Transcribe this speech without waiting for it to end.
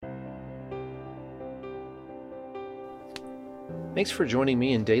Thanks for joining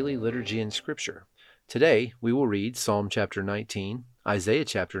me in Daily Liturgy and Scripture. Today we will read Psalm chapter 19, Isaiah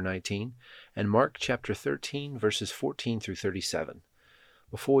chapter 19, and Mark chapter 13, verses 14 through 37.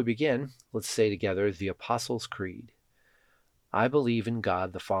 Before we begin, let's say together the Apostles' Creed. I believe in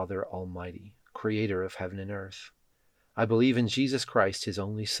God the Father Almighty, creator of heaven and earth. I believe in Jesus Christ, his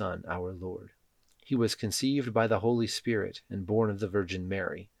only Son, our Lord. He was conceived by the Holy Spirit and born of the Virgin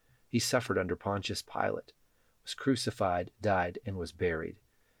Mary. He suffered under Pontius Pilate, was crucified, died, and was buried.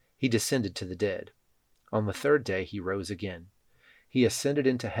 He descended to the dead. On the third day he rose again. He ascended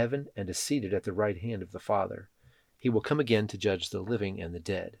into heaven and is seated at the right hand of the Father. He will come again to judge the living and the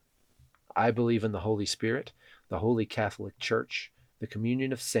dead. I believe in the Holy Spirit, the Holy Catholic Church, the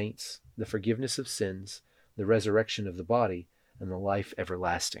communion of saints, the forgiveness of sins, the resurrection of the body, and the life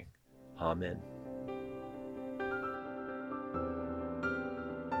everlasting. Amen.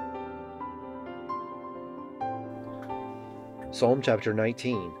 Psalm chapter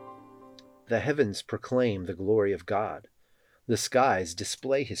 19. The heavens proclaim the glory of God. The skies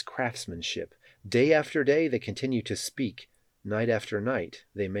display his craftsmanship. Day after day they continue to speak. Night after night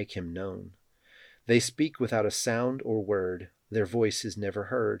they make him known. They speak without a sound or word. Their voice is never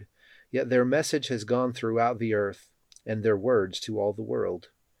heard. Yet their message has gone throughout the earth, and their words to all the world.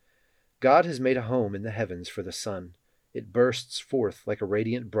 God has made a home in the heavens for the sun. It bursts forth like a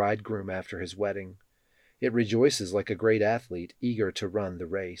radiant bridegroom after his wedding. It rejoices like a great athlete, eager to run the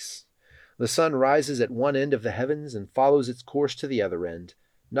race. The sun rises at one end of the heavens and follows its course to the other end.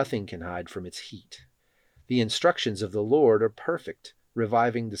 Nothing can hide from its heat. The instructions of the Lord are perfect,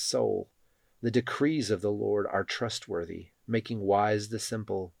 reviving the soul. The decrees of the Lord are trustworthy, making wise the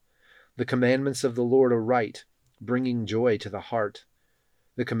simple. The commandments of the Lord are right, bringing joy to the heart.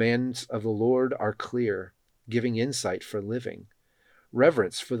 The commands of the Lord are clear, giving insight for living.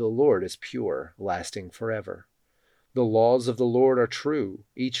 Reverence for the Lord is pure, lasting forever. The laws of the Lord are true,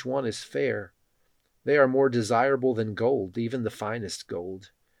 each one is fair. They are more desirable than gold, even the finest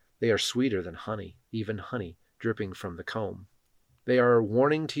gold. They are sweeter than honey, even honey dripping from the comb. They are a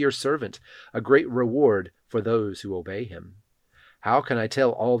warning to your servant, a great reward for those who obey him. How can I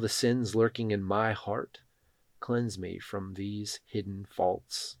tell all the sins lurking in my heart? Cleanse me from these hidden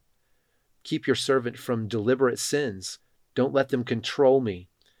faults. Keep your servant from deliberate sins. Don't let them control me.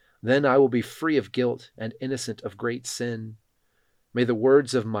 Then I will be free of guilt and innocent of great sin. May the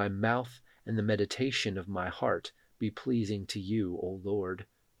words of my mouth and the meditation of my heart be pleasing to you, O Lord,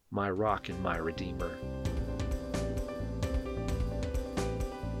 my rock and my redeemer.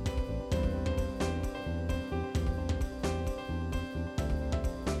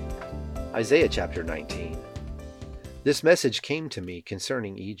 Isaiah chapter 19. This message came to me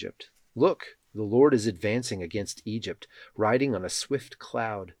concerning Egypt. Look, the Lord is advancing against Egypt, riding on a swift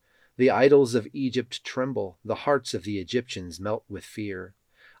cloud. The idols of Egypt tremble, the hearts of the Egyptians melt with fear.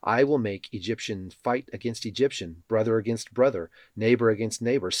 I will make Egyptian fight against Egyptian, brother against brother, neighbor against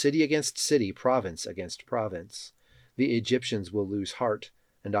neighbor, city against city, province against province. The Egyptians will lose heart,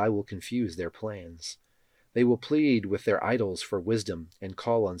 and I will confuse their plans. They will plead with their idols for wisdom and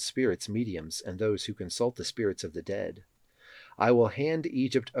call on spirits, mediums, and those who consult the spirits of the dead. I will hand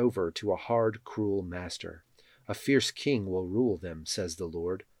Egypt over to a hard, cruel master. A fierce king will rule them, says the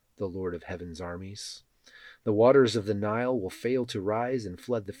Lord of heaven's armies. The waters of the Nile will fail to rise and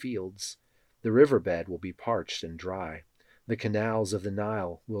flood the fields. The riverbed will be parched and dry. The canals of the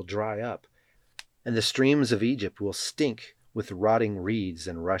Nile will dry up, and the streams of Egypt will stink with rotting reeds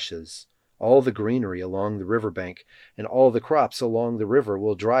and rushes. All the greenery along the riverbank and all the crops along the river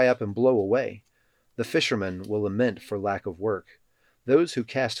will dry up and blow away. The fishermen will lament for lack of work. Those who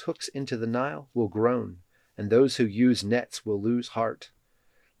cast hooks into the Nile will groan, and those who use nets will lose heart.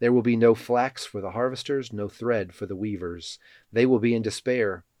 There will be no flax for the harvesters, no thread for the weavers. They will be in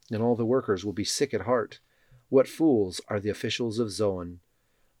despair, and all the workers will be sick at heart. What fools are the officials of Zoan!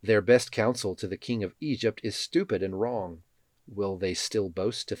 Their best counsel to the king of Egypt is stupid and wrong. Will they still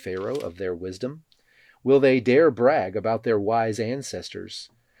boast to Pharaoh of their wisdom? Will they dare brag about their wise ancestors?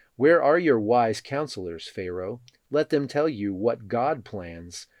 Where are your wise counselors, Pharaoh? Let them tell you what God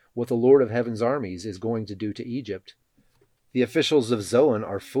plans, what the Lord of heaven's armies is going to do to Egypt. The officials of Zoan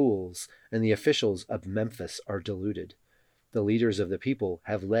are fools, and the officials of Memphis are deluded. The leaders of the people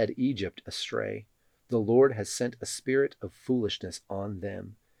have led Egypt astray. The Lord has sent a spirit of foolishness on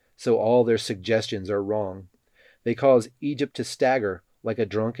them, so all their suggestions are wrong. They cause Egypt to stagger like a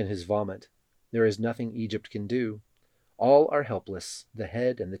drunk in his vomit. There is nothing Egypt can do. All are helpless, the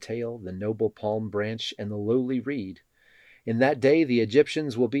head and the tail, the noble palm branch and the lowly reed. In that day the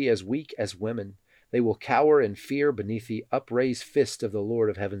Egyptians will be as weak as women. They will cower in fear beneath the upraised fist of the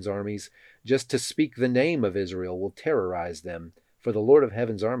Lord of heaven's armies. Just to speak the name of Israel will terrorize them. for the Lord of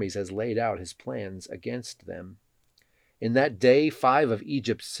heaven's armies has laid out his plans against them. In that day 5 of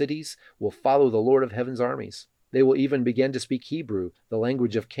Egypt's cities will follow the Lord of heaven's armies. They will even begin to speak Hebrew, the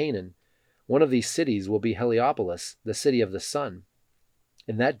language of Canaan. One of these cities will be Heliopolis, the city of the sun.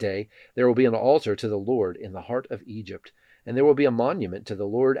 In that day there will be an altar to the Lord in the heart of Egypt, and there will be a monument to the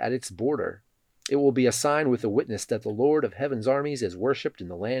Lord at its border. It will be a sign with a witness that the Lord of heaven's armies is worshipped in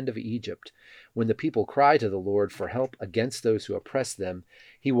the land of Egypt. When the people cry to the Lord for help against those who oppress them,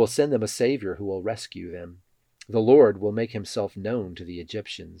 he will send them a Savior who will rescue them. The Lord will make himself known to the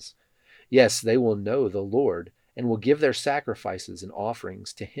Egyptians. Yes, they will know the Lord and will give their sacrifices and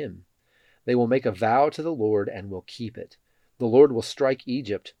offerings to him. They will make a vow to the Lord and will keep it. The Lord will strike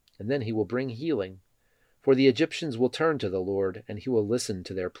Egypt, and then he will bring healing. For the Egyptians will turn to the Lord, and he will listen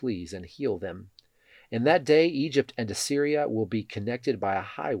to their pleas and heal them. In that day Egypt and Assyria will be connected by a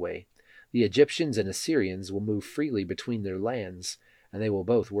highway. The Egyptians and Assyrians will move freely between their lands, and they will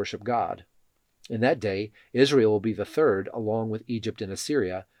both worship God. In that day Israel will be the third, along with Egypt and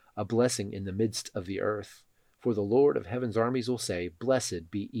Assyria, a blessing in the midst of the earth. For the Lord of heaven's armies will say,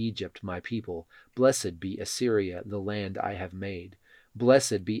 Blessed be Egypt, my people. Blessed be Assyria, the land I have made.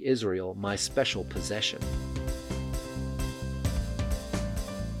 Blessed be Israel, my special possession.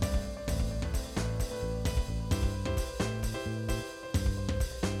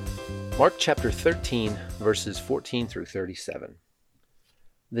 Mark chapter 13, verses 14 through 37.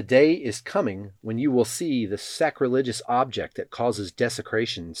 The day is coming when you will see the sacrilegious object that causes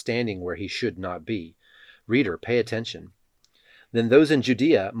desecration standing where he should not be. Reader, pay attention. Then those in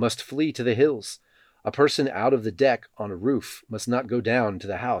Judea must flee to the hills. A person out of the deck on a roof must not go down to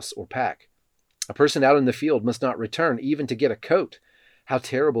the house or pack. A person out in the field must not return even to get a coat. How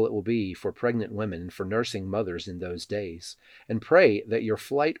terrible it will be for pregnant women and for nursing mothers in those days. And pray that your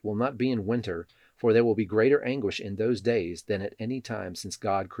flight will not be in winter, for there will be greater anguish in those days than at any time since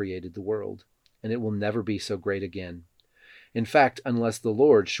God created the world, and it will never be so great again. In fact, unless the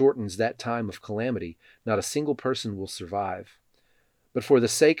Lord shortens that time of calamity, not a single person will survive. But for the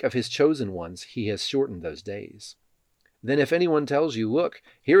sake of his chosen ones, he has shortened those days. Then if anyone tells you, Look,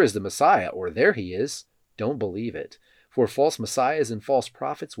 here is the Messiah, or there he is, don't believe it. For false messiahs and false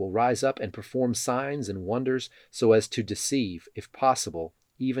prophets will rise up and perform signs and wonders so as to deceive, if possible,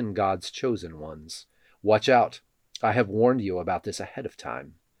 even God's chosen ones. Watch out. I have warned you about this ahead of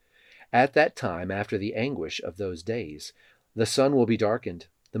time. At that time, after the anguish of those days, the sun will be darkened,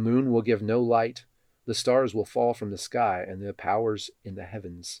 the moon will give no light, the stars will fall from the sky, and the powers in the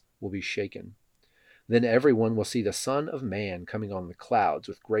heavens will be shaken. Then everyone will see the Son of Man coming on the clouds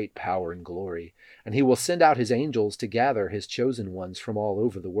with great power and glory, and he will send out his angels to gather his chosen ones from all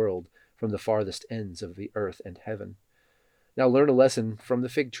over the world, from the farthest ends of the earth and heaven. Now learn a lesson from the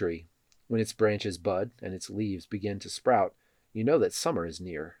fig tree. When its branches bud and its leaves begin to sprout, you know that summer is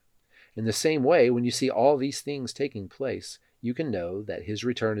near. In the same way, when you see all these things taking place, you can know that his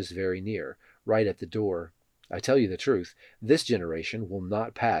return is very near, right at the door. I tell you the truth, this generation will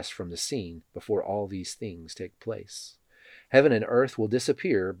not pass from the scene before all these things take place. Heaven and earth will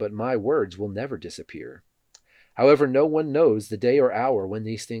disappear, but my words will never disappear. However, no one knows the day or hour when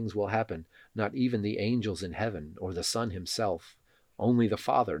these things will happen, not even the angels in heaven or the Son himself. Only the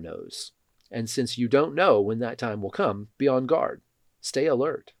Father knows. And since you don't know when that time will come, be on guard. Stay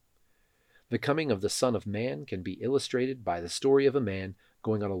alert. The coming of the Son of Man can be illustrated by the story of a man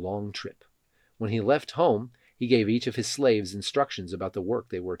going on a long trip. When he left home, he gave each of his slaves instructions about the work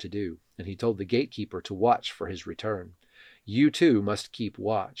they were to do, and he told the gatekeeper to watch for his return. You too must keep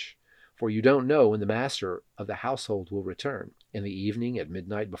watch, for you don't know when the master of the household will return, in the evening, at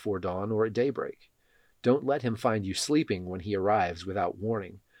midnight, before dawn, or at daybreak. Don't let him find you sleeping when he arrives without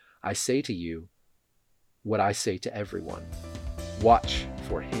warning. I say to you what I say to everyone. Watch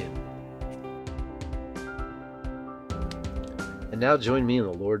for him. And now join me in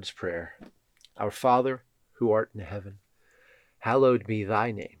the Lord's Prayer. Our Father, who art in heaven, hallowed be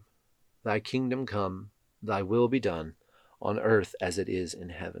thy name. Thy kingdom come, thy will be done, on earth as it is in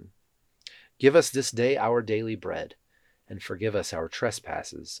heaven. Give us this day our daily bread, and forgive us our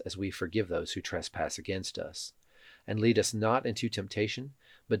trespasses, as we forgive those who trespass against us. And lead us not into temptation,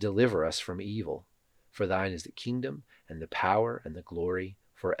 but deliver us from evil. For thine is the kingdom, and the power, and the glory,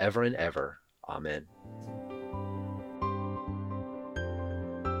 forever and ever. Amen.